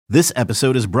This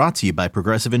episode is brought to you by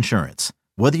Progressive Insurance.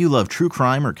 Whether you love true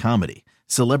crime or comedy,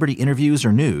 celebrity interviews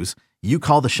or news, you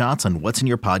call the shots on what's in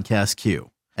your podcast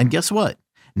queue. And guess what?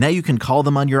 Now you can call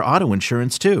them on your auto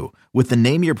insurance too with the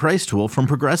Name Your Price tool from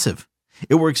Progressive.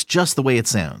 It works just the way it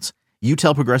sounds. You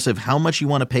tell Progressive how much you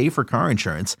want to pay for car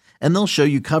insurance, and they'll show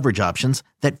you coverage options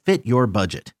that fit your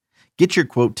budget. Get your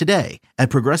quote today at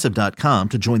Progressive.com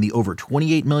to join the over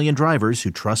 28 million drivers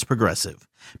who trust Progressive.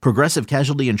 Progressive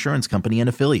Casualty Insurance Company and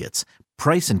Affiliates.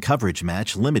 Price and coverage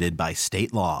match limited by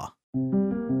state law.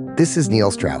 This is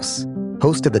Neil Strauss,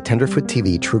 host of the Tenderfoot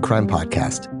TV true crime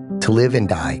podcast, To Live and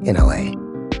Die in LA.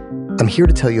 I'm here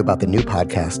to tell you about the new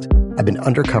podcast I've been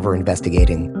undercover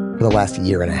investigating for the last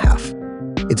year and a half.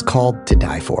 It's called To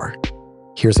Die For.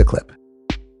 Here's a clip.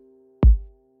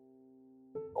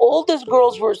 All these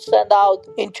girls were sent out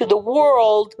into the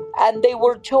world and they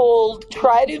were told,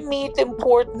 try to meet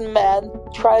important men,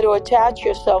 try to attach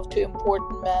yourself to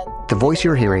important men. The voice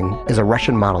you're hearing is a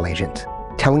Russian model agent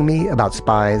telling me about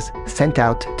spies sent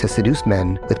out to seduce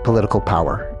men with political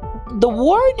power. The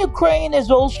war in Ukraine is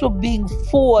also being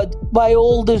fought by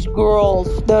all these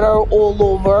girls that are all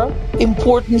over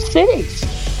important cities.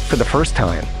 For the first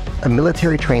time, a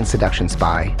military-trained seduction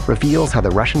spy reveals how the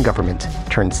Russian government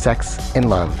turned sex and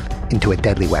love into a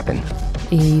deadly weapon.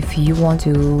 If you want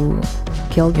to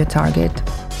kill your target,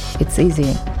 it's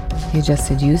easy. You just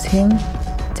seduce him,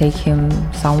 take him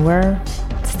somewhere,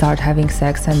 start having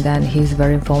sex, and then he's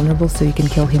very vulnerable, so you can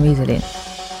kill him easily.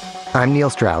 I'm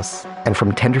Neil Strauss, and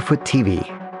from Tenderfoot TV,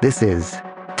 this is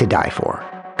To Die For,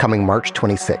 coming March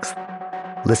 26th.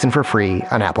 Listen for free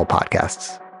on Apple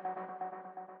Podcasts.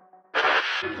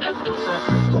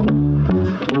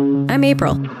 I'm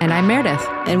April. And I'm Meredith.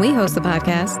 And we host the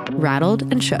podcast Rattled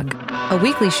and Shook, a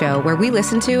weekly show where we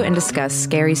listen to and discuss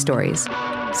scary stories.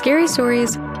 Scary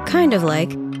stories kind of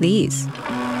like these.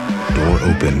 Door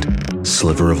opened,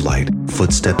 sliver of light,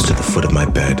 footsteps to the foot of my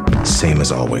bed, same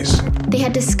as always. They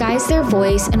had disguised their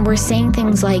voice and were saying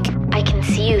things like, I can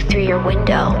see you through your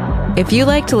window. If you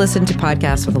like to listen to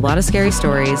podcasts with a lot of scary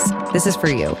stories, this is for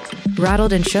you.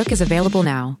 Rattled and Shook is available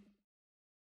now.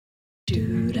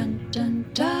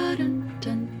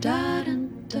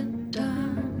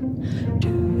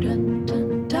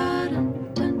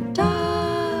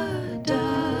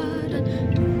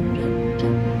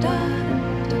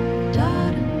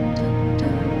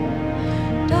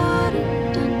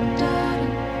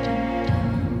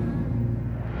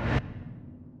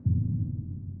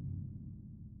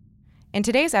 In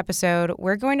today's episode,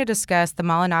 we're going to discuss the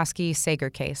Malinoski-Sager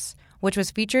case, which was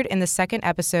featured in the second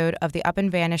episode of the Up and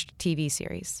Vanished TV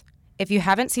series. If you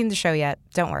haven't seen the show yet,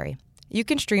 don't worry. You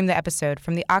can stream the episode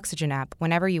from the Oxygen app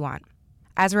whenever you want.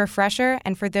 As a refresher,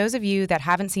 and for those of you that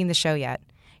haven't seen the show yet,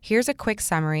 here's a quick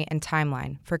summary and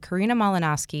timeline for Karina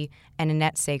Malinoski and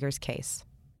Annette Sager's case.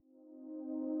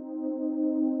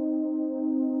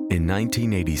 In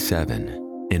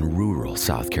 1987, in rural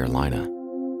South Carolina,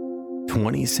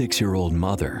 26-year-old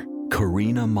mother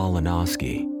Karina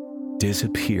Malinoski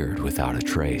disappeared without a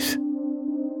trace.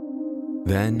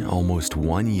 Then, almost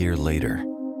 1 year later,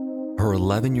 her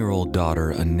 11-year-old daughter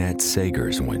Annette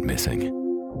Sagers went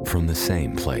missing from the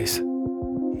same place.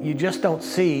 You just don't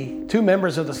see two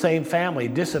members of the same family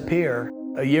disappear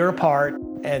a year apart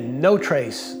and no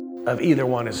trace of either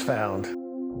one is found.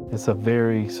 It's a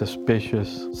very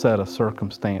suspicious set of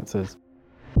circumstances.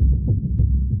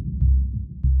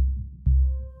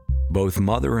 Both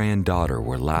mother and daughter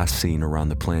were last seen around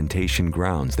the plantation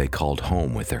grounds they called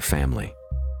home with their family.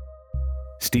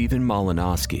 Stephen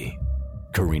Malinoski,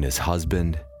 Karina's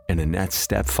husband and Annette's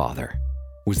stepfather,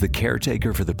 was the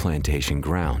caretaker for the plantation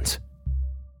grounds.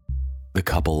 The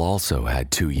couple also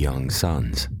had two young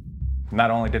sons.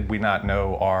 Not only did we not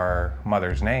know our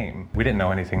mother's name, we didn't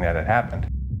know anything that had happened.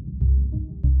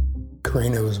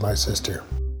 Karina was my sister.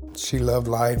 She loved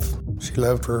life. She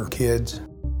loved her kids.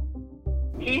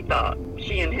 He thought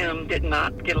she and him did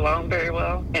not get along very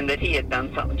well and that he had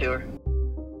done something to her.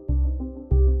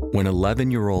 When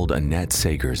 11-year-old Annette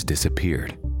Sagers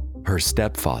disappeared, her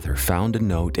stepfather found a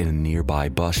note in a nearby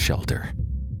bus shelter,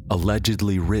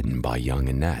 allegedly written by young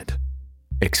Annette,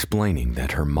 explaining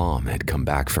that her mom had come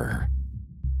back for her.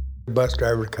 The bus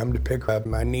driver had come to pick up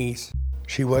my niece.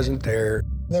 She wasn't there.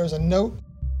 There was a note.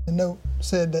 The note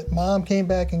said that Mom came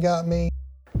back and got me.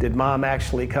 Did Mom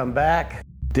actually come back?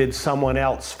 Did someone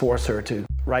else force her to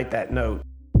write that note?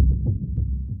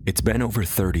 It's been over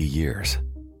 30 years,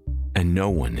 and no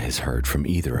one has heard from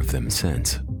either of them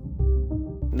since.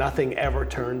 Nothing ever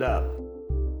turned up.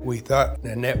 We thought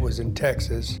Annette was in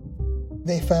Texas.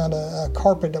 They found a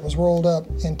carpet that was rolled up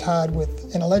and tied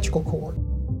with an electrical cord.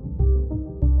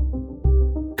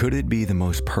 Could it be the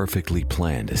most perfectly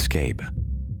planned escape?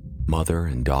 Mother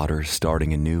and daughter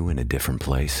starting anew in a different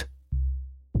place?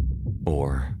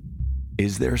 Or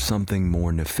is there something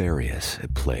more nefarious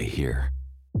at play here?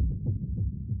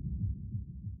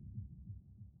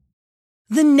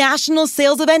 The national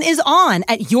sales event is on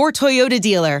at your Toyota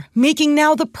dealer, making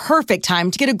now the perfect time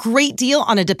to get a great deal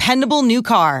on a dependable new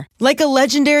car. Like a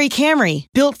legendary Camry,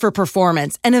 built for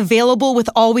performance and available with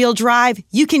all-wheel drive,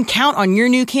 you can count on your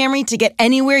new Camry to get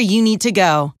anywhere you need to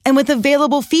go. And with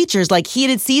available features like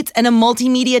heated seats and a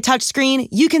multimedia touchscreen,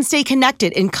 you can stay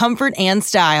connected in comfort and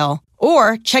style.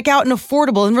 Or check out an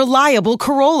affordable and reliable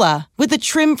Corolla with a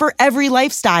trim for every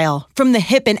lifestyle, from the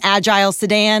hip and agile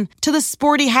sedan to the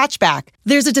sporty hatchback.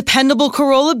 There's a dependable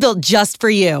Corolla built just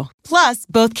for you. Plus,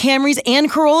 both Camrys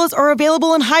and Corollas are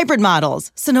available in hybrid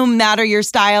models, so no matter your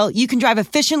style, you can drive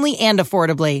efficiently and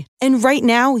affordably. And right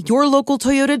now, your local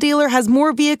Toyota dealer has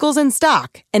more vehicles in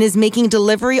stock and is making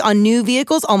delivery on new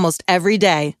vehicles almost every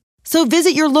day. So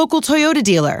visit your local Toyota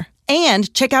dealer.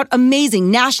 And check out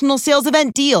amazing national sales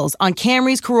event deals on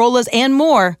Camrys, Corollas, and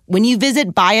more when you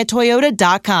visit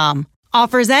buyatoyota.com.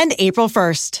 Offers end April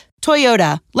 1st.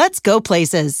 Toyota, let's go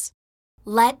places.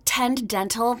 Let Tend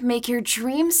Dental make your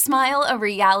dream smile a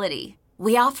reality.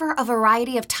 We offer a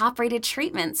variety of top-rated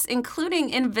treatments,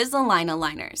 including Invisalign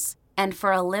aligners. And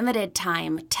for a limited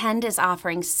time, Tend is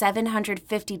offering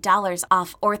 $750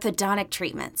 off orthodontic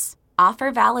treatments.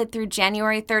 Offer valid through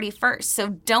January 31st, so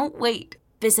don't wait.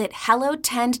 Visit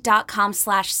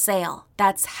hellotend.com/sale.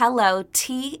 That's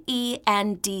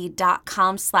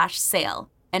hellotend.com/sale.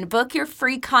 And book your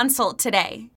free consult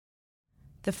today.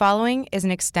 The following is an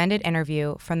extended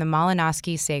interview from the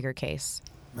Malinoski Sager case.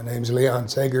 My name's Leon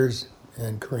Sagers,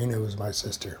 and Karina was my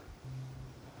sister.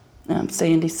 I'm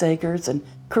Sandy Sagers, and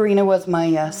Karina was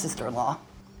my sister-in-law.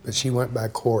 But she went by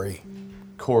Corey.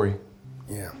 Corey?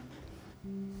 Yeah.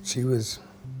 She was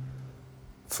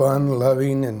fun,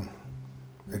 loving, and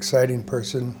exciting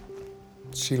person.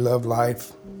 She loved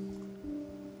life.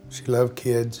 She loved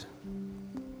kids.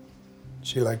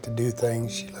 She liked to do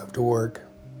things. She loved to work.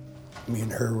 Me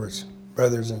and her was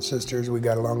brothers and sisters. We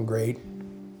got along great.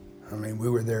 I mean, we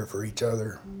were there for each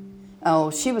other.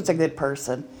 Oh, she was a good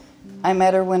person. I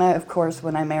met her when I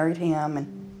married him, and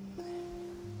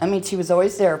I mean, she was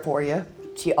always there for you.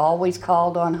 She always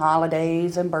called on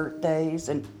holidays and birthdays,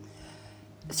 and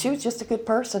she was just a good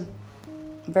person.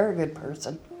 Very good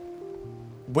person.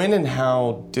 When and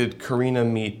how did Karina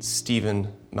meet Stephen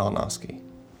Malinoski?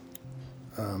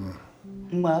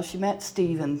 Well, she met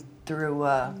Stephen through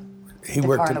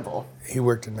the carnival. He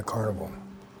worked in the carnival.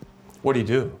 What do you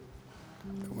do?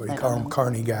 We call him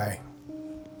Carney Guy.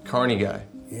 Carney Guy?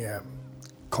 Yeah.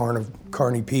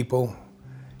 Carney people.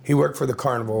 He worked for the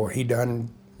carnival. He done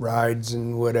rides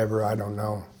and whatever, I don't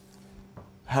know.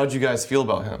 How'd you guys feel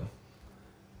about him?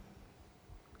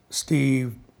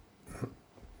 Steve,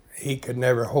 he could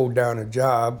never hold down a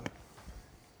job,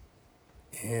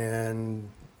 and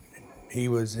he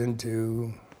was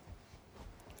into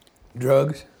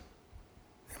drugs.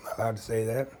 Am I allowed to say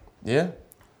that? Yeah.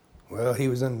 Well, he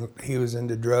was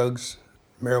into drugs,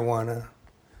 marijuana,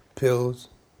 pills,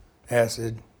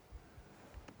 acid.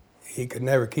 He could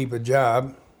never keep a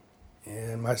job,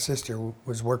 and my sister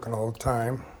was working all the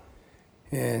time,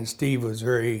 and Steve was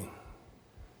very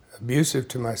abusive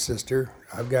to my sister.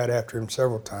 I've got after him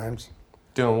several times.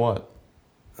 Doing what?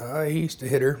 He used to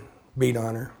hit her, beat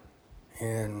on her,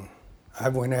 and I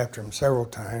went after him several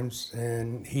times,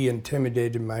 and he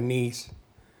intimidated my niece.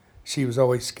 She was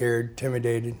always scared,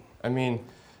 intimidated. I mean,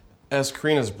 as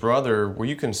Karina's brother, were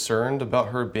you concerned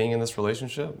about her being in this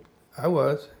relationship? I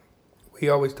was. He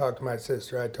always talked to my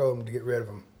sister. I told him to get rid of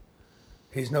him.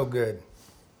 He's no good.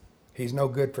 He's no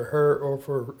good for her or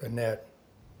for Annette.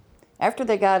 After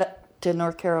they got to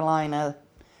North Carolina,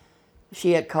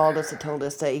 she had called us and told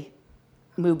us they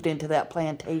moved into that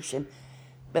plantation.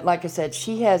 But like I said,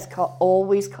 she has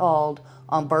always called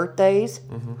on birthdays,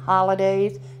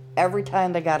 holidays, every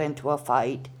time they got into a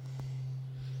fight.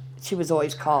 She was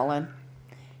always calling.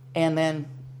 And then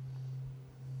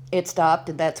it stopped,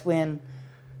 and that's when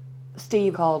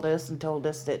Steve called us and told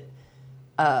us that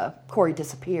Corey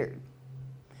disappeared.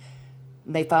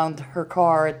 They found her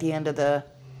car at the end of the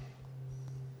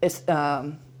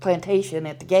plantation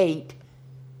at the gate,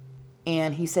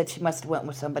 and he said she must have went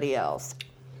with somebody else.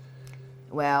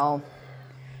 Well,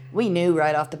 we knew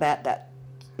right off the bat that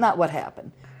not what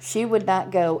happened. She would not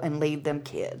go and leave them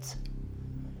kids.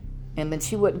 And then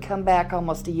she wouldn't come back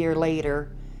almost a year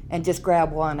later and just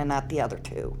grab one and not the other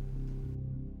two.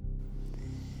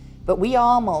 But we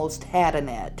almost had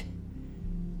Annette.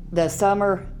 The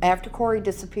summer after Corey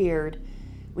disappeared,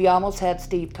 We almost had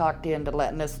Steve talked into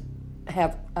letting us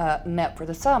have Annette for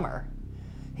the summer.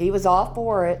 He was all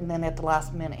for it, and then at the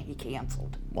last minute he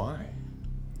canceled. Why?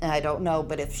 I don't know,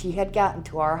 but if she had gotten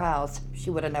to our house, she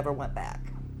would have never went back.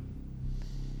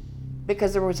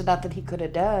 Because there was nothing he could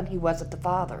have done. He wasn't the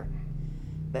father,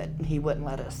 but he wouldn't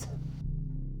let us.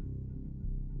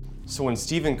 So when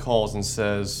Stephen calls and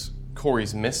says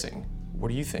Corey's missing, what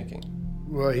are you thinking?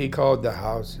 Well, he called the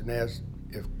house and asked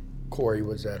if Corey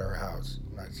was at our house.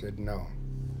 And I said no.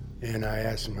 And I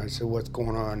asked him, I said, what's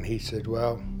going on? He said,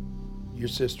 well, your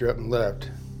sister up and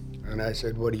left. And I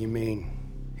said, what do you mean?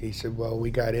 He said, well,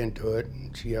 we got into it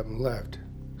and she up and left.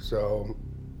 So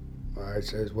I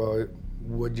says, well,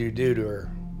 what'd you do to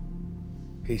her?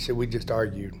 He said, we just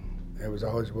argued. It was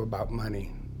always about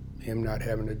money, him not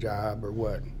having a job or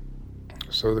what.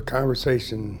 So the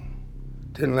conversation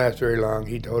didn't last very long.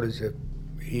 He told us if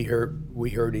we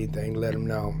heard anything, let him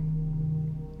know.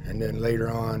 And then later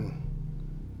on,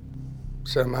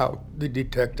 somehow the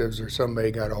detectives or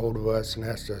somebody got a hold of us and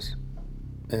asked us.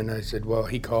 And I said, well,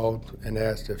 he called and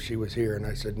asked if she was here, and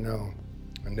I said no.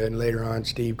 And then later on,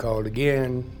 Steve called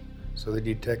again. So the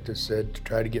detective said to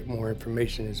try to get more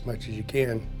information as much as you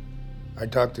can. I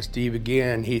talked to Steve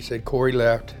again. He said Corey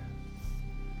left.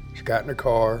 She got in her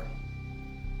car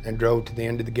and drove to the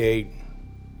end of the gate,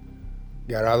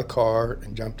 got out of the car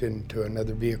and jumped into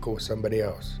another vehicle with somebody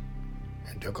else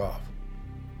and took off.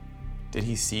 Did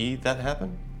he see that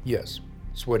happen? Yes,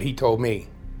 that's what he told me.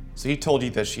 So he told you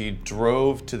that she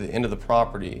drove to the end of the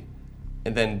property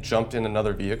and then jumped in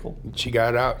another vehicle? She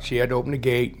got out, she had to open the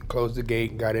gate, closed the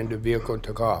gate, and got into the vehicle and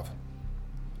took off.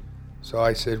 So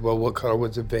I said, well, what color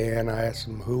was the van? I asked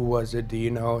him, who was it, do you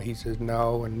know? He says,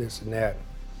 no, and this and that.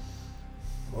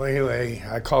 Well, anyway,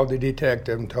 I called the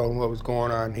detective and told him what was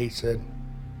going on. He said,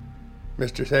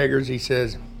 Mr. Sagers, he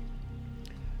says,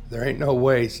 there ain't no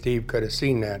way Steve could have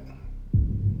seen that,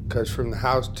 because from the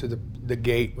house to the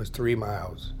gate was 3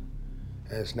 miles,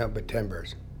 and it's nothing but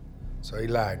timbers. So he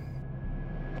lied.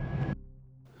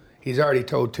 He's already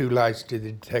told 2 lies to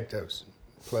the detectives,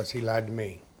 plus he lied to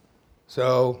me.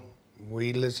 So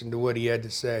we listened to what he had to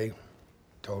say,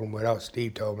 told him what else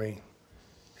Steve told me,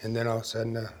 and then all of a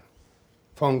sudden the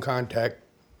phone contact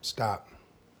stopped.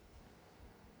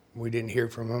 We didn't hear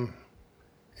from him,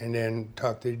 and then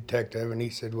talked to the detective, and he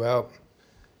said, well,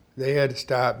 they had to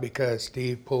stop because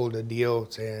Steve pulled a deal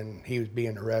saying he was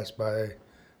being harassed by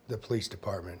the police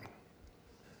department.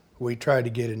 We tried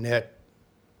to get Annette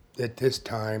at this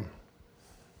time,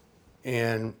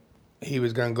 and he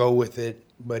was going to go with it,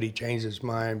 but he changed his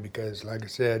mind because, like I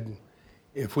said,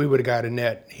 if we would have got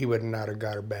Annette, he would not have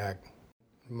got her back.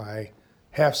 My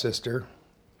half-sister,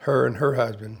 her and her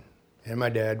husband, and my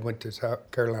dad went to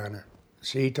South Carolina.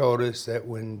 She told us that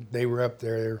when they were up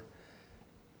there,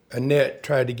 Annette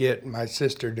tried to get my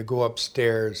sister to go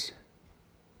upstairs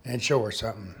and show her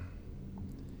something,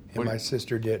 and my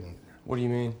sister didn't. What do you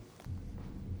mean?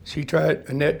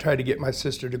 Annette tried to get my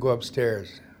sister to go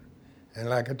upstairs. And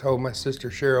like I told my sister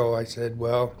Cheryl, I said,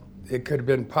 well, it could have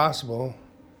been possible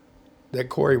that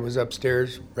Corey was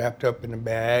upstairs wrapped up in a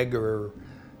bag or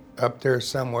up there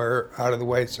somewhere out of the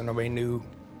way so nobody knew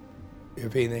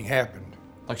if anything happened.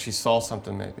 Like she saw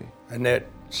something maybe. Annette,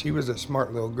 she was a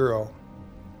smart little girl.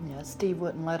 Yeah, Steve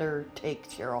wouldn't let her take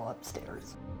Cheryl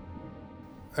upstairs.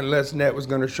 Unless Annette was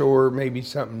going to show her maybe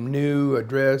something new, a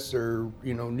dress or,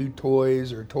 new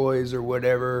toys or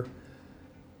whatever.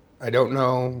 I don't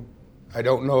know. I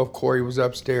don't know if Corey was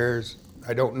upstairs.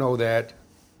 I don't know that.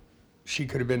 She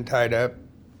could have been tied up.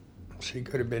 She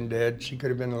could have been dead. She could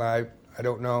have been alive. I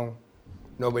don't know.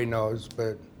 Nobody knows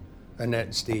but Annette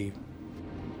and Steve.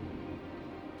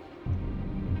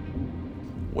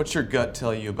 What's your gut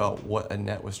tell you about what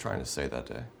Annette was trying to say that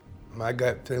day? My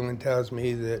gut feeling tells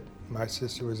me that my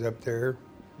sister was up there,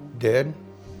 dead,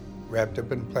 wrapped up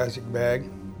in a plastic bag,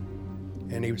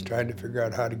 and he was trying to figure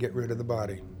out how to get rid of the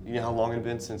body. You know how long it had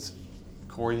been since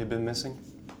Corey had been missing?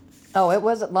 Oh, it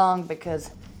wasn't long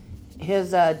because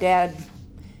his dad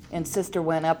and sister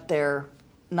went up there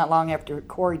not long after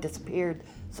Corey disappeared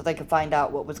so they could find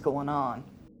out what was going on.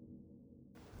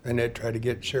 Annette tried to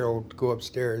get Cheryl to go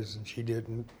upstairs, and she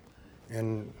didn't.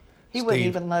 And he wouldn't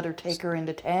even let her take her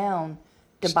into town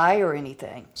to buy her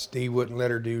anything. Steve wouldn't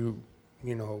let her do,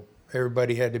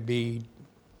 everybody had to be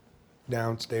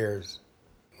downstairs.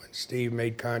 When Steve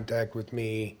made contact with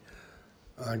me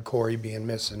on Corey being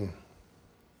missing,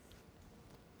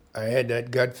 I had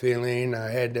that gut feeling, I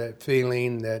had that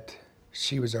feeling that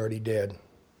she was already dead.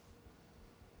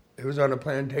 It was on a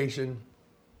plantation,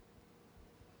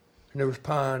 and there was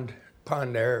pond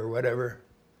there or whatever,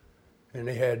 and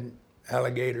they had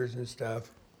alligators and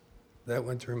stuff. That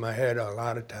went through my head a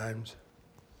lot of times.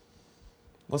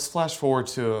 Let's flash forward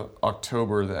to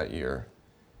October that year.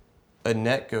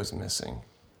 Annette goes missing.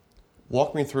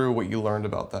 Walk me through what you learned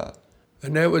about that.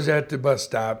 Annette was at the bus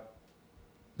stop.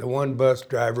 The one bus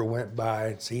driver went by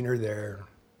and seen her there.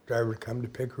 Driver come to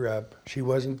pick her up. She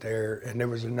wasn't there, and there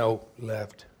was a note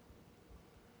left.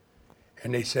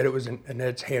 And they said it was in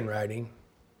Annette's handwriting.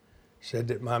 Said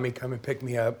that Mommy come and pick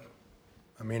me up.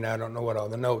 I mean, I don't know what all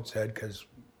the notes said because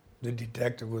the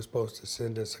detective was supposed to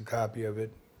send us a copy of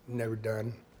it. Never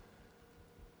done.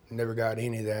 Never got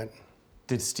any of that.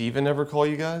 Did Steven ever call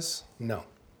you guys? No.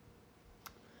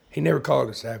 He never called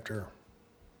us after.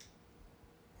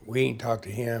 We ain't talked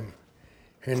to him.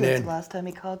 And Since then the last time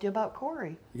he called you about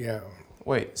Corey. Yeah.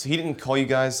 Wait, so he didn't call you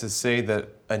guys to say that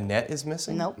Annette is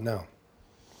missing? Nope. No.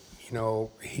 You know,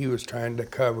 he was trying to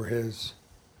cover his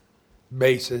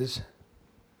bases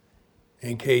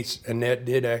in case Annette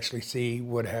did actually see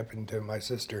what happened to my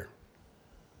sister.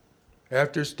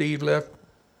 After Steve left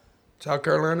South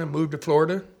Carolina, moved to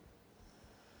Florida,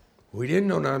 we didn't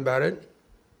know nothing about it.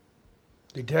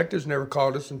 Detectives never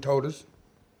called us and told us.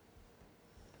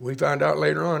 We found out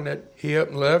later on that he up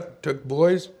and left, took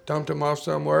boys, dumped them off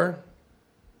somewhere.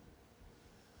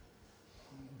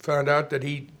 Found out that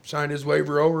he signed his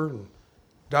waiver over and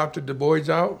adopted the boys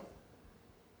out.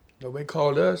 Nobody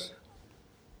called us.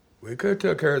 We could have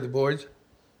took care of the boys.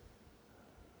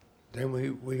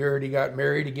 Then we heard he got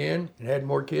married again and had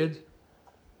more kids.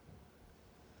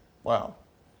 Wow.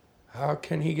 How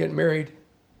can he get married?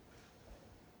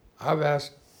 I've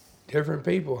asked different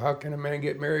people, how can a man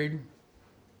get married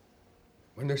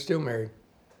when they're still married?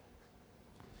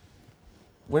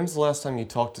 When's the last time you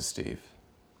talked to Steve?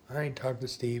 I ain't talked to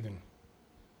Steve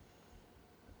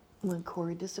When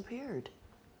Corey disappeared.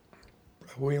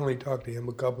 We only talked to him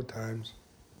a couple times.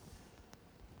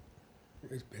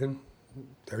 It's been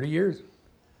 30 years.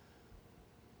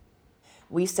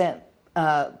 We sent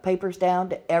papers down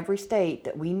to every state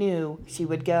that we knew she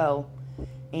would go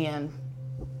and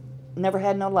never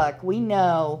had no luck. We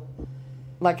know,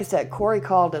 like I said, Corey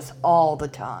called us all the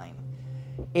time.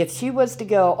 If she was to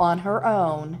go on her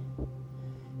own,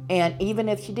 and even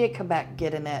if she did come back and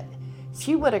get Annette,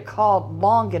 she would have called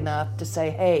long enough to say,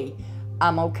 hey,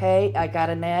 I'm okay, I got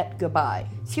Annette, goodbye.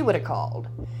 She would have called.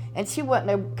 And she wouldn't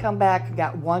have come back and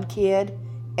got one kid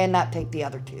and not take the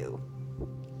other two.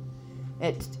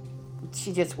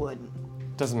 She just wouldn't.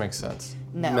 Doesn't make sense.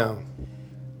 No.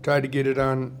 Tried to get it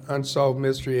on Unsolved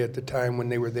Mystery at the time when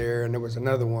they were there, and there was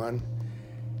another one.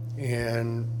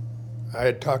 And I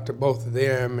had talked to both of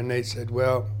them, and they said,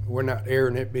 well, we're not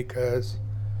airing it because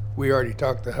we already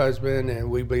talked to the husband, and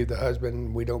we believe the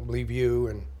husband, we don't believe you.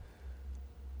 And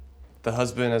the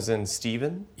husband as in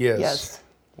Steven? Yes.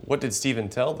 What did Steven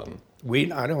tell them?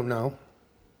 I don't know.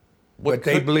 But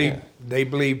they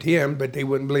believed him, but they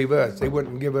wouldn't believe us. They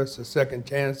wouldn't give us a second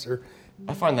chance.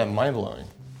 I find that mind-blowing.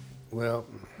 Well,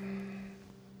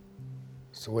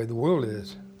 it's the way the world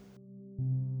is.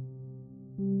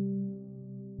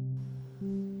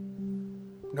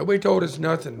 Nobody told us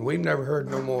nothing. We've never heard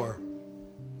no more.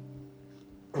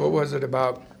 What was it,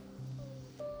 about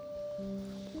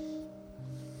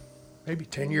maybe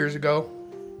 10 years ago?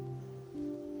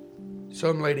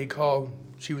 Some lady called.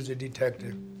 She was a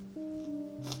detective.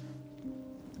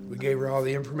 We gave her all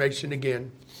the information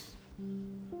again.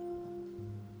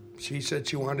 She said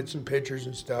she wanted some pictures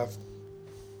and stuff.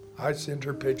 I sent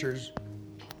her pictures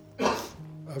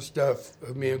of stuff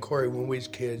of me and Corey when we was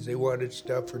kids. They wanted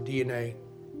stuff for DNA.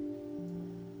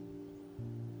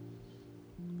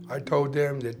 I told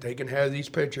them that they can have these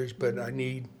pictures, but I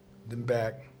need them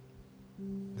back.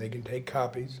 They can take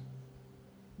copies.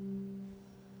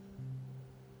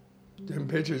 Them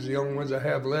pictures are the only ones I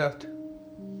have left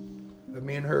of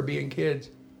me and her being kids.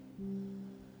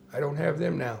 I don't have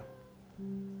them now.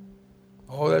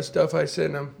 All that stuff I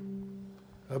sent them,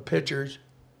 of pictures,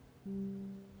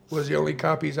 was the only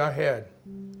copies I had.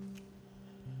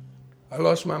 I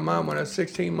lost my mom when I was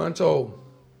 16 months old.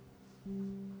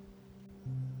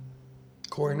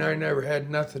 Corey and I never had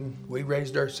nothing. We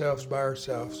raised ourselves by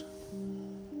ourselves.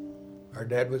 Our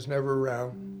dad was never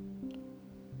around.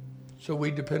 So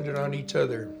we depended on each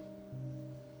other.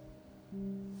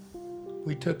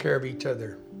 We took care of each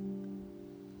other.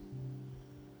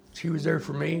 She was there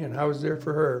for me and I was there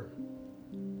for her.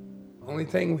 Only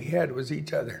thing we had was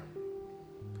each other.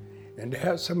 And to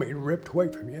have somebody ripped away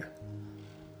from you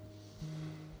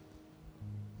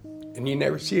and you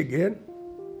never see again,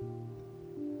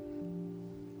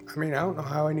 I mean, I don't know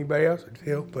how anybody else would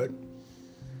feel, but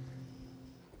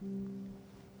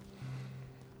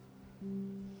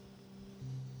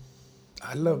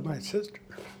I love my sister.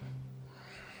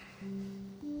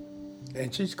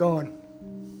 And she's gone.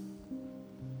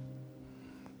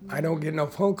 I don't get no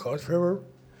phone calls from her.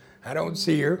 I don't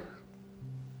see her.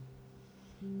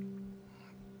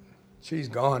 She's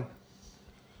gone.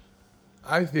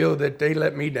 I feel that they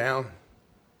let me down.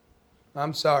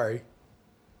 I'm sorry.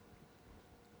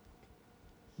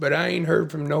 But I ain't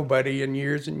heard from nobody in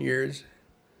years and years.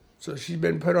 So she's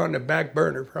been put on the back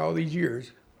burner for all these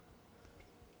years.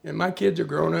 And my kids are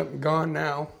grown up and gone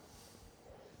now.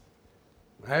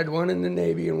 I had one in the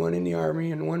Navy and one in the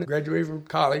Army and one graduated from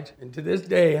college. And to this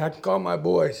day, I can call my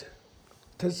boys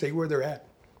to see where they're at.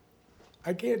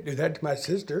 I can't do that to my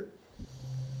sister.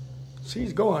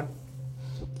 She's gone.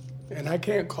 And I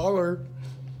can't call her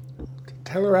to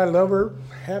tell her I love her,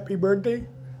 happy birthday,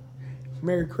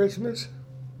 Merry Christmas,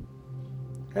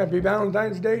 Happy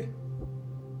Valentine's Day.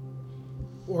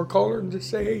 Or call her and just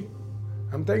say, hey,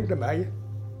 I'm thinking about you.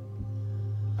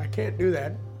 I can't do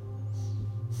that.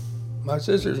 My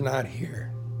sister's not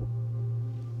here.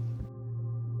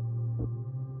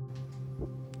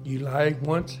 You lie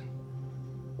once,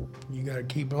 you gotta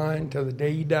keep lying till the day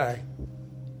you die,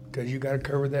 because you gotta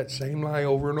cover that same lie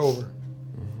over and over.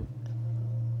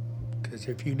 Because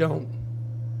if you don't,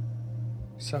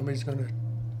 somebody's gonna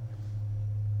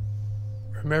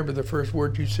remember the first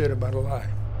word you said about a lie.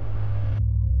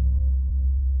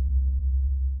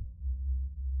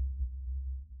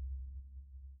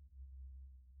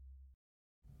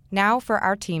 Now for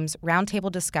our team's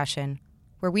roundtable discussion,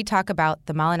 where we talk about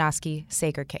the Malinoski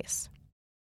Sager case.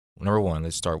 Number one,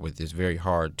 let's start with it's very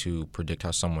hard to predict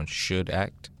how someone should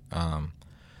act. A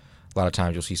lot of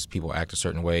times you'll see people act a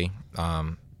certain way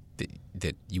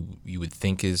that you would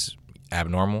think is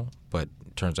abnormal, but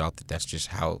it turns out that that's just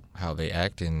how they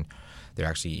act, and they're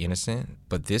actually innocent.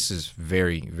 But this is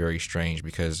very, very strange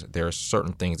because there are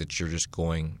certain things that you're just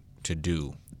going to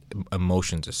do,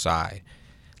 emotions aside.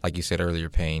 Like you said earlier,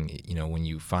 Payne, when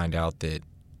you find out that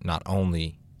not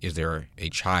only is there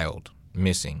a child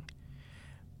missing,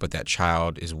 but that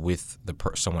child is with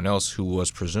someone else who was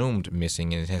presumed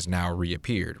missing and has now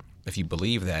reappeared. If you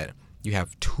believe that, you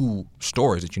have two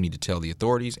stories that you need to tell the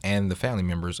authorities and the family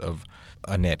members of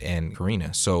Annette and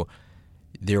Karina. So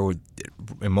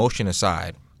emotion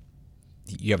aside,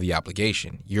 you have the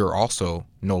obligation. You're also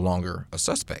no longer a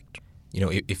suspect.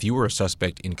 If you were a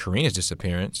suspect in Karina's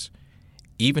disappearance,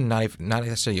 even not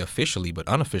necessarily officially, but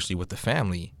unofficially with the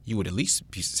family, you would at least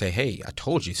say, hey, I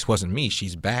told you this wasn't me.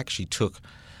 She's back. She took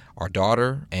our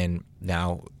daughter, and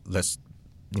now let's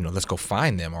go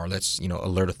find them, or let's,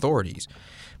 alert authorities.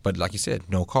 But like you said,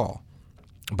 no call.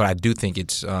 But I do think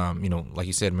it's, like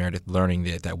you said, Meredith, learning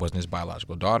that wasn't his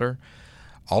biological daughter.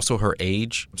 Also, her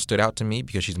age stood out to me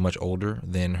because she's much older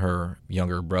than her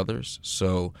younger brothers.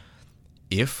 So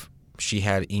if she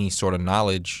had any sort of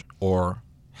knowledge or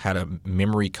had a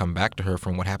memory come back to her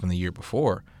from what happened the year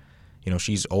before,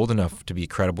 she's old enough to be a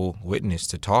credible witness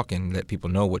to talk and let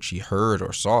people know what she heard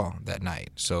or saw that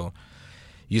night. So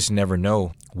you just never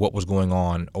know what was going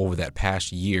on over that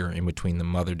past year in between the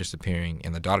mother disappearing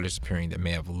and the daughter disappearing that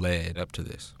may have led up to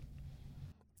this.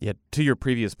 Yeah, to your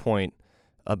previous point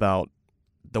about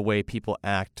the way people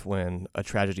act when a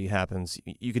tragedy happens,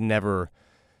 you can never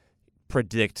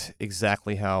predict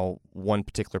exactly how one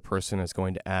particular person is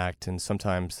going to act, and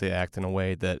sometimes they act in a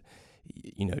way that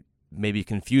may be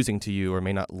confusing to you or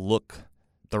may not look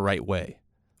the right way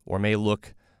or may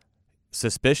look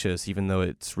suspicious even though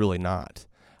it's really not.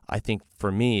 I think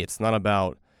for me, it's not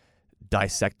about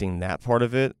dissecting that part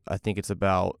of it. I think it's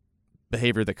about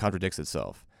behavior that contradicts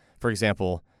itself. For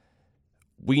example,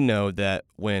 we know that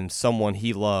when someone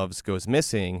he loves goes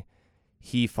missing,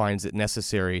 he finds it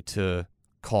necessary to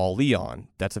call Leon.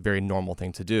 That's a very normal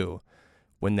thing to do.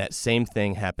 When that same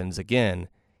thing happens again,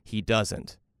 he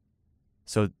doesn't.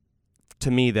 So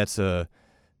to me, that's a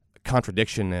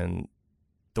contradiction in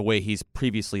the way he's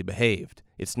previously behaved.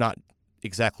 It's not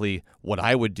exactly what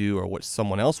I would do or what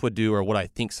someone else would do or what I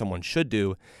think someone should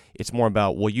do. It's more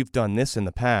about, well, you've done this in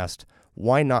the past.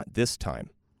 Why not this time?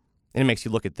 And it makes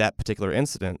you look at that particular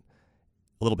incident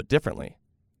a little bit differently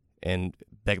and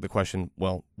beg the question,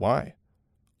 well, why?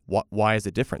 Why is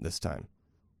it different this time?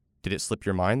 Did it slip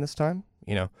your mind this time?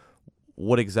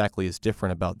 What exactly is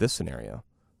different about this scenario?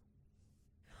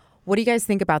 What do you guys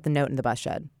think about the note in the bus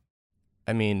shed?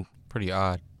 I mean, pretty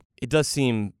odd. It does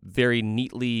seem very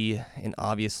neatly and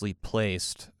obviously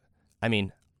placed. I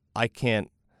mean, I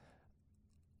didn't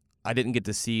get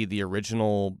to see the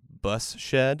original bus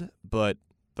shed, but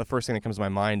the first thing that comes to my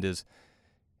mind is,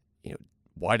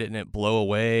 why didn't it blow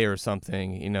away or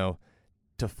something,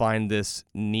 to find this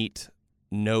neat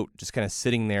note just kind of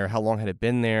sitting there. How long had it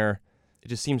been there? It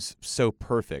just seems so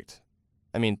perfect.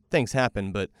 I mean, things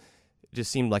happen, but It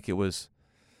just seemed like it was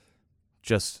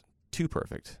just too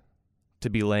perfect to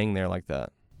be laying there like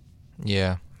that.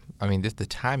 Yeah. I mean, the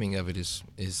timing of it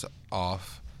is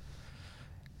off.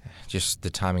 Just the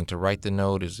timing to write the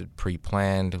note, is it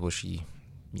pre-planned? Had she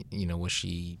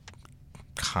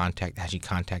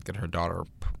contacted her daughter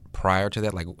prior to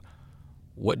that? Like,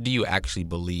 what do you actually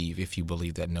believe if you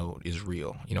believe that note is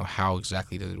real? How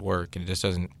exactly does it work? And it just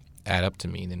doesn't add up to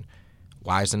me. And then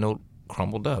why is the note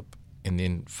crumbled up and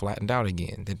then flattened out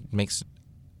again? That makes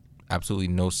absolutely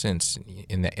no sense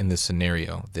in the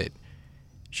scenario that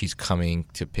she's coming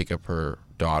to pick up her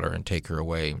daughter and take her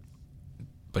away,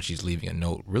 but she's leaving a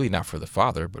note, really not for the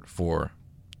father, but for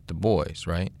the boys,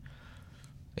 right?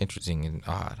 Interesting and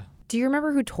odd. Do you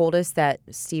remember who told us that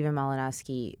Stephen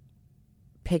Malinowski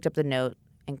picked up the note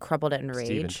and crumpled it in rage?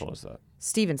 Stephen told us that.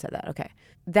 Stephen said that. Okay.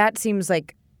 That seems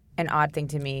like an odd thing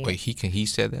to me. Wait, he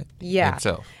said that? Yeah.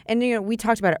 Himself. And, we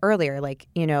talked about it earlier, like,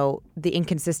 the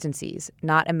inconsistencies,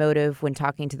 not emotive when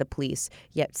talking to the police,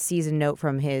 yet sees a note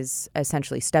from his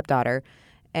essentially stepdaughter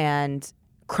and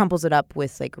crumples it up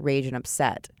with, like, rage and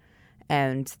upset.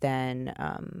 And then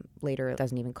later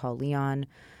doesn't even call Leon.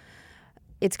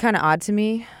 It's kind of odd to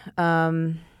me.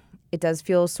 It does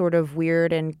feel sort of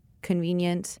weird and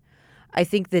convenient. I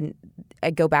think that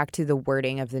I go back to the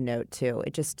wording of the note, too.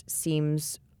 It just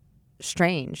seems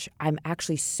strange. I'm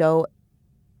actually so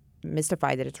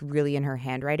mystified that it's really in her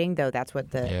handwriting, though that's what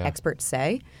the experts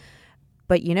say.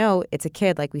 But, it's a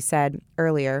kid, like we said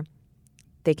earlier.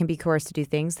 They can be coerced to do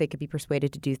things. They could be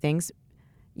persuaded to do things.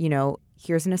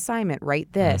 Here's an assignment,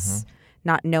 write this,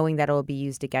 not knowing that it will be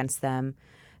used against them.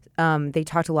 They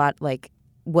talked a lot, like,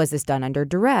 was this done under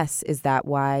duress? Is that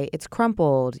why it's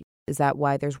crumpled? Is that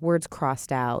why there's words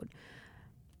crossed out?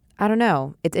 I don't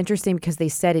know. It's interesting because they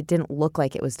said it didn't look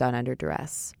like it was done under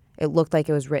duress. It looked like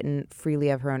it was written freely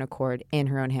of her own accord in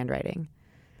her own handwriting.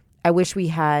 I wish we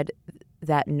had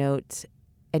that note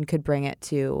and could bring it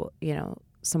to,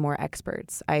 some more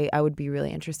experts. I would be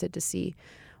really interested to see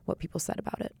what people said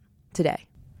about it today.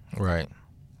 Right.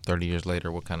 30 years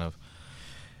later, what kind of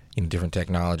different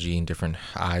technology and different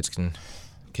eyes can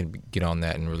get on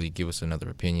that and really give us another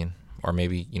opinion, or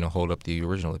maybe hold up the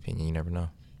original opinion. You never know.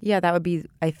 Yeah, that would be,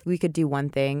 if we could do one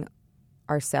thing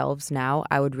ourselves now,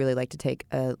 I would really like to take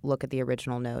a look at the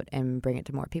original note and bring it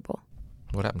to more people.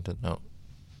 What happened to the note?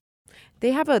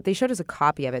 They showed us a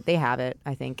copy of it. They have it,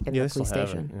 I think, in the police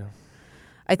station. Yeah.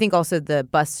 I think also the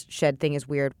bus shed thing is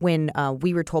weird. When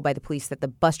we were told by the police that the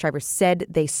bus driver said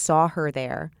they saw her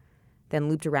there, then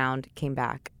looped around, came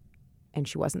back, and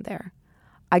she wasn't there.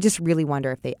 I just really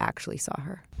wonder if they actually saw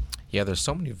her. Yeah, there's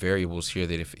so many variables here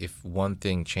that if one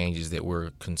thing changes that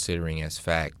we're considering as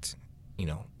fact,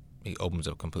 it opens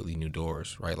up completely new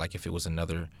doors, right? Like if it was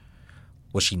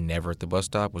was she never at the bus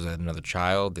stop? Was that another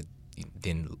child that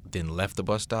then left the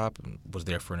bus stop and was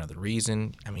there for another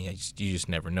reason? I mean, you just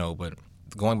never know. But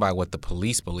going by what the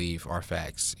police believe are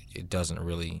facts, it doesn't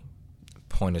really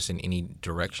point us in any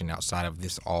direction outside of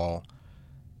this all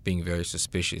being very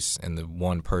suspicious. And the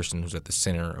one person who's at the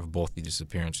center of both the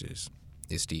disappearances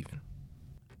is Stephen.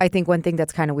 I think one thing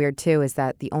that's kind of weird, too, is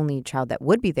that the only child that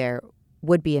would be there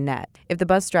would be Annette. If the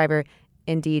bus driver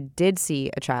indeed did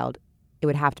see a child, it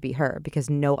would have to be her because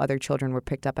no other children were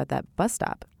picked up at that bus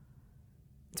stop.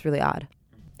 It's really odd.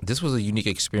 This was a unique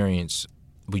experience.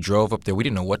 We drove up there. We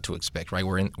didn't know what to expect, right?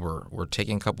 We're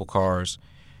taking a couple cars.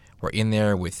 We're in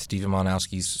there with Stephen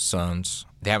Malinowski's sons.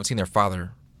 They haven't seen their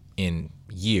father in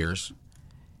years,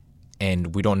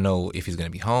 and we don't know if he's going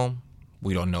to be home.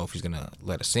 We don't know if he's going to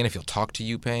let us in, if he'll talk to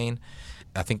you, Payne.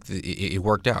 I think it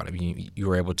worked out. I mean, you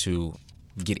were able to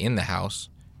get in the house,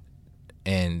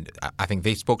 and I think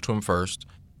they spoke to him first.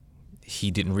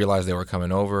 He didn't realize they were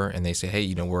coming over, and they said,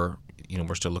 hey, we're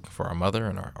still looking for our mother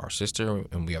and our sister,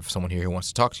 and we have someone here who wants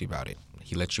to talk to you about it.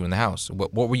 He let you in the house.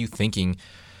 What were you thinking?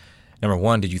 Number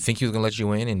one, did you think he was going to let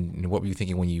you in, and what were you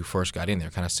thinking when you first got in there?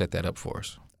 Kind of set that up for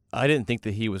us. I didn't think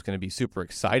that he was going to be super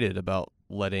excited about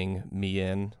letting me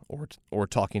in or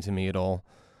talking to me at all.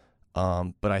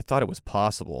 But I thought it was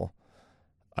possible.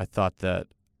 I thought that,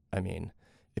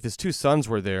 if his two sons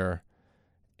were there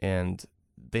and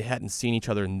they hadn't seen each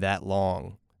other in that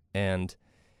long, and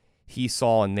he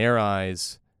saw in their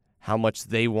eyes how much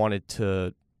they wanted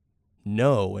to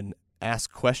know and ask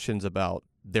questions about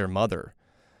their mother,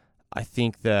 I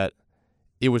think that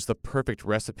it was the perfect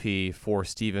recipe for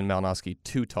Stephen Malinowski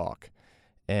to talk.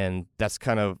 And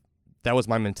that was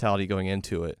my mentality going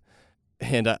into it.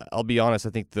 And I'll be honest, I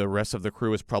think the rest of the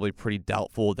crew was probably pretty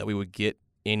doubtful that we would get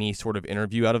any sort of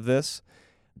interview out of this,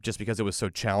 just because it was so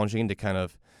challenging to kind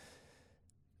of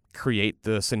create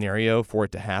the scenario for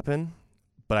it to happen.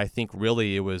 But I think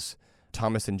really it was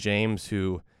Thomas and James,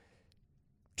 who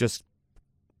just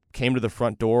came to the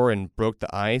front door and broke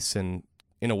the ice and,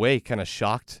 in a way, kind of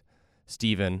shocked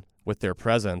Stephen with their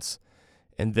presence.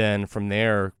 And then from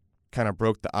there, kind of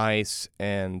broke the ice.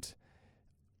 And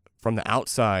from the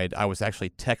outside, I was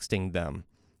actually texting them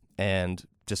and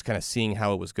just kind of seeing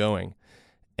how it was going.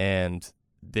 And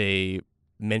they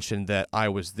mentioned that I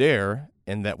was there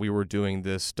and that we were doing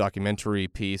this documentary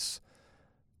piece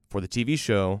for the TV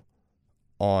show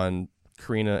on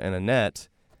Karina and Annette.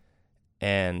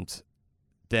 And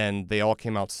then they all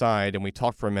came outside and we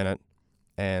talked for a minute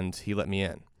and he let me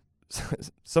in.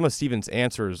 Some of Stephen's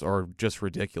answers are just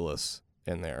ridiculous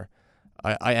in there.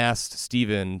 I asked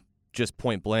Stephen just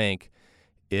point blank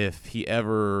if he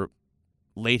ever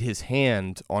laid his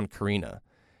hand on Karina.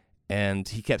 And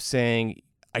he kept saying,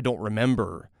 I don't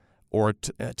remember, or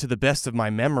to the best of my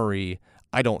memory,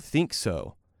 I don't think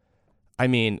so. I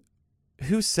mean,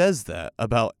 who says that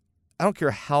about, I don't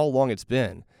care how long it's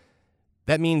been.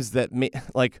 That means that,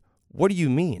 like, what do you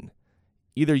mean?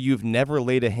 Either you've never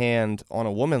laid a hand on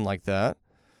a woman like that,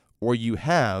 or you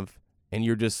have, and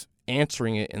you're just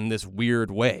answering it in this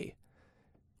weird way.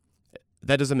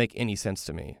 That doesn't make any sense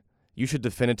to me. You should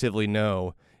definitively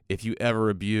know if you ever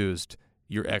abused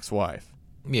your ex-wife.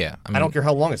 Yeah. I don't care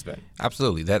how long it's been.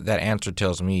 Absolutely. That answer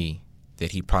tells me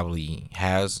that he probably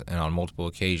has, and on multiple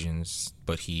occasions,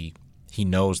 but he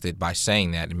knows that by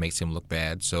saying that, it makes him look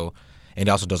bad. So, and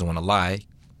he also doesn't want to lie.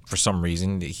 For some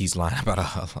reason, he's lying about,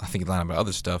 I think he's lying about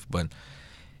other stuff, but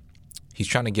he's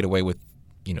trying to get away with,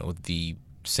 the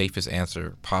safest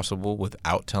answer possible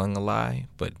without telling a lie.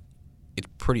 But it's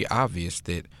pretty obvious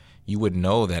that you would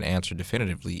know that answer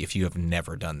definitively if you have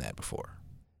never done that before.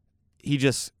 He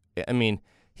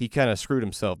kind of screwed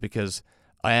himself because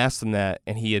I asked him that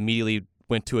and he immediately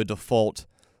went to a default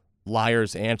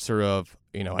liar's answer of,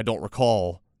 I don't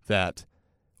recall that,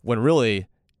 when really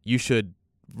you should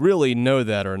really know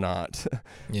that or not.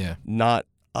 Yeah. Not,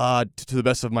 to the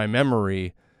best of my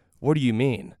memory. What do you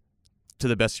mean? To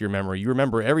the best of your memory. You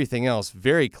remember everything else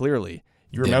very clearly.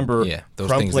 You remember those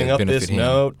crumpling up this him.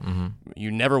 note. Mm-hmm.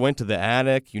 You never went to the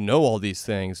attic. You know all these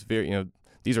things.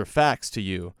 These are facts to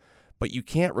you, but you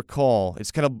can't recall.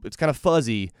 It's kind of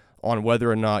fuzzy on whether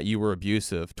or not you were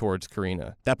abusive towards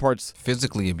Karina. That part's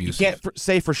physically abusive. You can't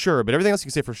say for sure, but everything else you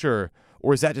can say for sure.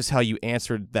 Or is that just how you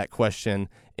answered that question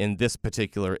in this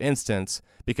particular instance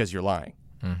because you're lying?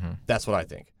 Mm-hmm. That's what I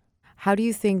think. How do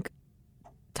you think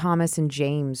Thomas and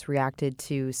James reacted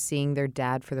to seeing their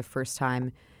dad for the first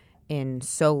time in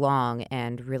so long,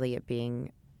 and really it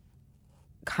being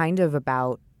kind of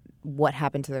about what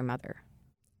happened to their mother?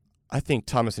 I think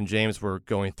Thomas and James were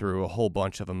going through a whole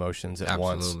bunch of emotions at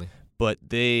once. But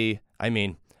they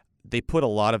put a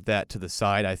lot of that to the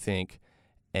side, I think,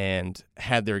 and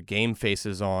had their game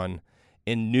faces on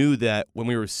and knew that when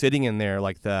we were sitting in there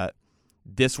like that,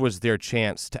 this was their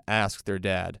chance to ask their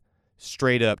dad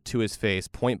straight up to his face,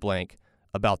 point blank,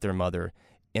 about their mother,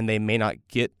 and they may not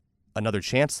get another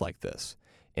chance like this.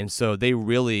 And so they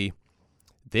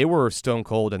were stone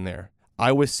cold in there.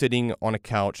 I was sitting on a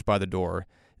couch by the door.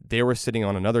 They were sitting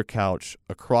on another couch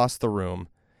across the room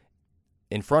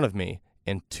in front of me,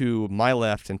 and to my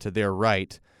left and to their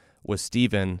right was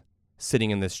Stephen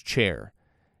sitting in this chair.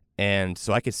 And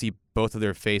so I could see both of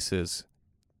their faces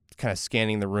kind of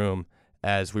scanning the room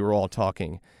as we were all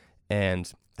talking.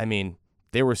 And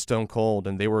they were stone cold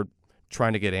and they were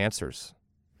trying to get answers.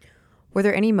 Were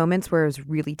there any moments where it was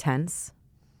really tense?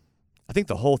 I think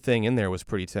the whole thing in there was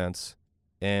pretty tense.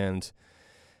 And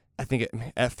I think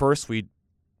at first we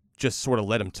just sort of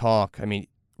let him talk.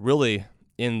 Really,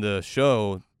 in the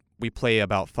show, we play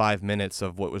about 5 minutes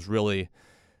of what was really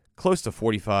close to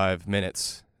 45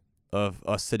 minutes of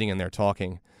us sitting in there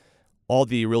talking. All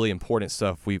the really important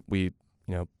stuff we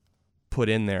put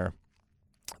in there.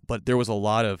 But there was a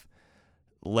lot of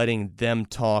letting them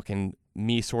talk and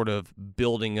me sort of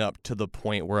building up to the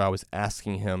point where I was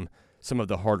asking him some of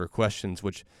the harder questions,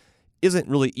 which isn't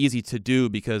really easy to do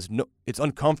because it's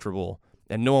uncomfortable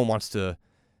and no one wants to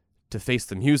face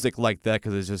the music like that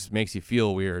because it just makes you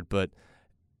feel weird. But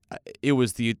it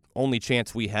was the only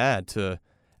chance we had to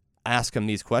ask him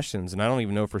these questions, and I don't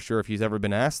even know for sure if he's ever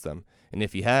been asked them. And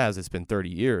if he has, it's been 30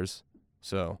 years.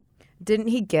 So, didn't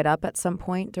he get up at some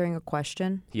point during a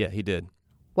question? Yeah, he did.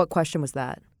 What question was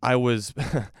that? I was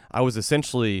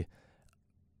essentially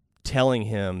telling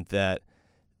him that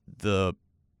the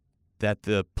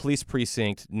police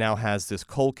precinct now has this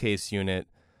cold case unit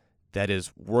that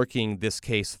is working this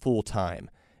case full time.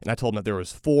 And I told him that there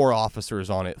was 4 officers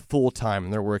on it full time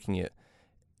and they're working it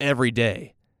every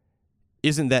day.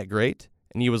 Isn't that great?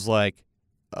 And he was like,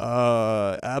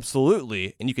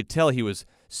 absolutely. And you could tell he was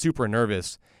super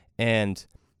nervous. And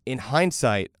in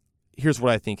hindsight, here's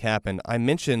what I think happened. I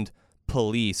mentioned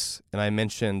police and I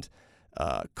mentioned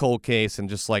cold case and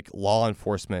just like law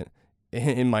enforcement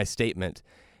in my statement.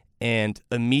 And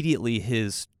immediately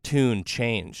his tune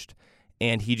changed.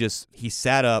 And he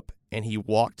sat up and he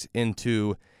walked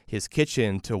into his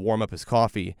kitchen to warm up his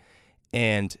coffee.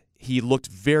 And he looked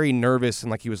very nervous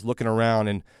and like he was looking around.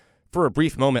 And for a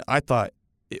brief moment, I thought,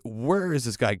 where is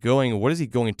this guy going? What is he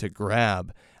going to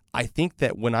grab? I think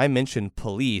that when I mentioned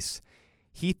police,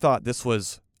 he thought this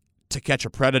was to catch a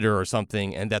predator or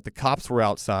something and that the cops were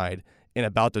outside and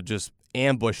about to just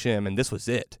ambush him, and this was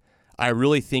it. I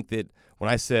really think that when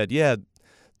I said, yeah,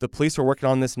 the police are working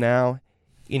on this now,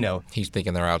 he's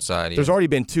thinking they're outside. There's already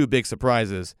been two big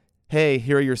surprises. Hey,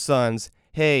 here are your sons.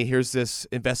 Hey, here's this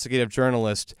investigative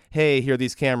journalist. Hey, here are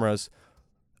these cameras.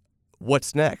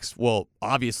 What's next? Well,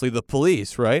 obviously the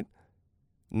police, right?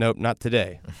 Nope, not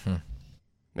today.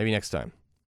 Maybe next time.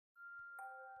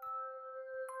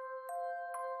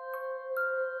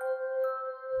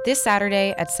 This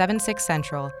Saturday at 7/6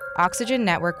 Central, Oxygen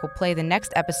Network will play the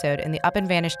next episode in the Up and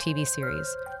Vanished TV series,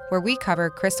 where we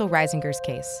cover Crystal Reisinger's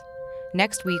case.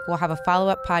 Next week, we'll have a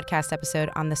follow-up podcast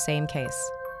episode on the same case.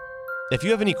 If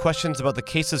you have any questions about the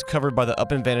cases covered by the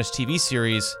Up and Vanished TV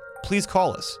series, please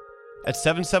call us at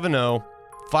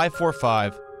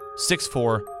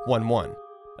 770-545-6411.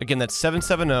 Again, that's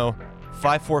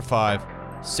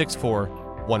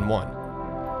 770-545-6411.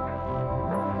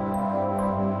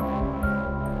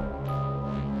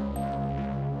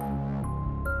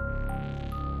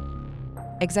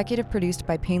 Executive produced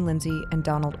by Payne Lindsay and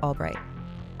Donald Albright.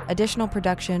 Additional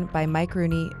production by Mike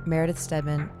Rooney, Meredith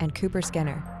Stedman, and Cooper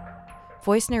Skinner.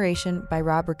 Voice narration by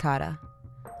Rob Ricotta.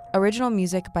 Original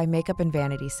music by Makeup and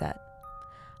Vanity Set.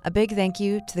 A big thank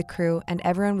you to the crew and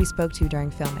everyone we spoke to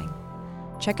during filming.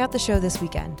 Check out the show this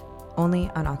weekend, only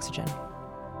on Oxygen.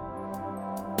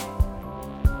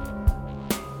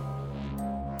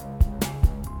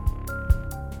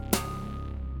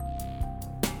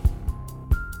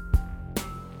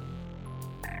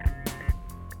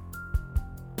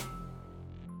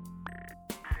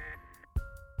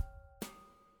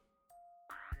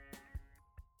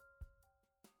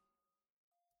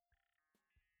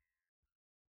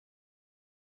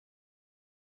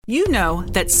 You know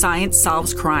that science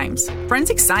solves crimes.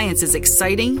 Forensic science is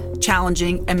exciting,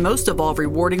 challenging, and most of all,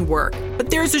 rewarding work. But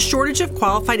there is a shortage of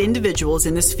qualified individuals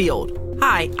in this field.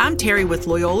 Hi, I'm Terry with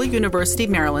Loyola University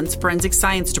Maryland's Forensic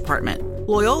Science Department.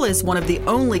 Loyola is one of the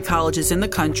only colleges in the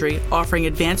country offering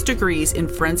advanced degrees in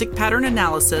forensic pattern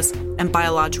analysis and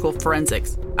biological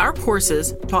forensics. Our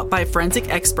courses, taught by forensic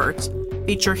experts,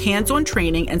 feature hands-on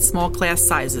training and small class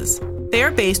sizes. They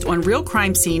are based on real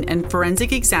crime scene and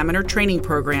forensic examiner training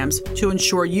programs to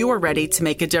ensure you are ready to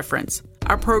make a difference.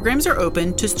 Our programs are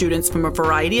open to students from a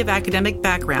variety of academic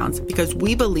backgrounds because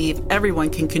we believe everyone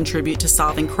can contribute to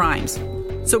solving crimes.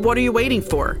 So what are you waiting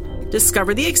for?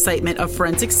 Discover the excitement of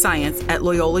forensic science at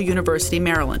Loyola University,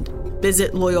 Maryland.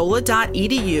 Visit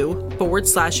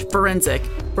loyola.edu/forensic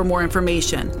for more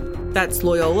information. That's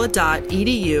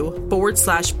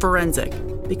loyola.edu/forensic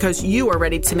because you are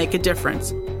ready to make a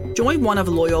difference. Join one of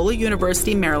Loyola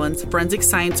University Maryland's forensic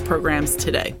science programs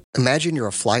today. Imagine you're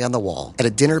a fly on the wall at a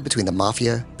dinner between the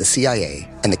mafia, the CIA,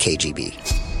 and the KGB.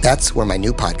 That's where my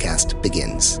new podcast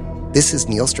begins. This is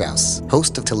Neil Strauss,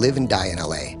 host of To Live and Die in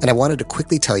LA, and I wanted to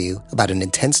quickly tell you about an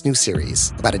intense new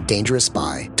series about a dangerous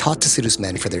spy taught to seduce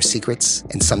men for their secrets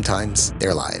and sometimes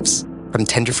their lives. From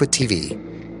Tenderfoot TV,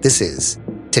 this is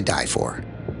To Die For.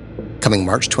 Coming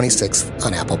March 26th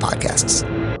on Apple Podcasts.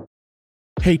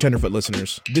 Hey Tenderfoot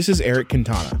listeners, this is Eric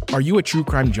Quintana. Are you a true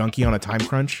crime junkie on a time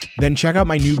crunch? Then check out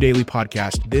my new daily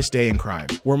podcast, This Day in Crime,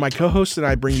 where my co-hosts and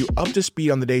I bring you up to speed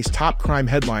on the day's top crime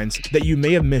headlines that you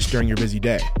may have missed during your busy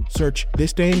day. Search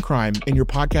This Day in Crime in your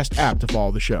podcast app to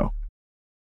follow the show.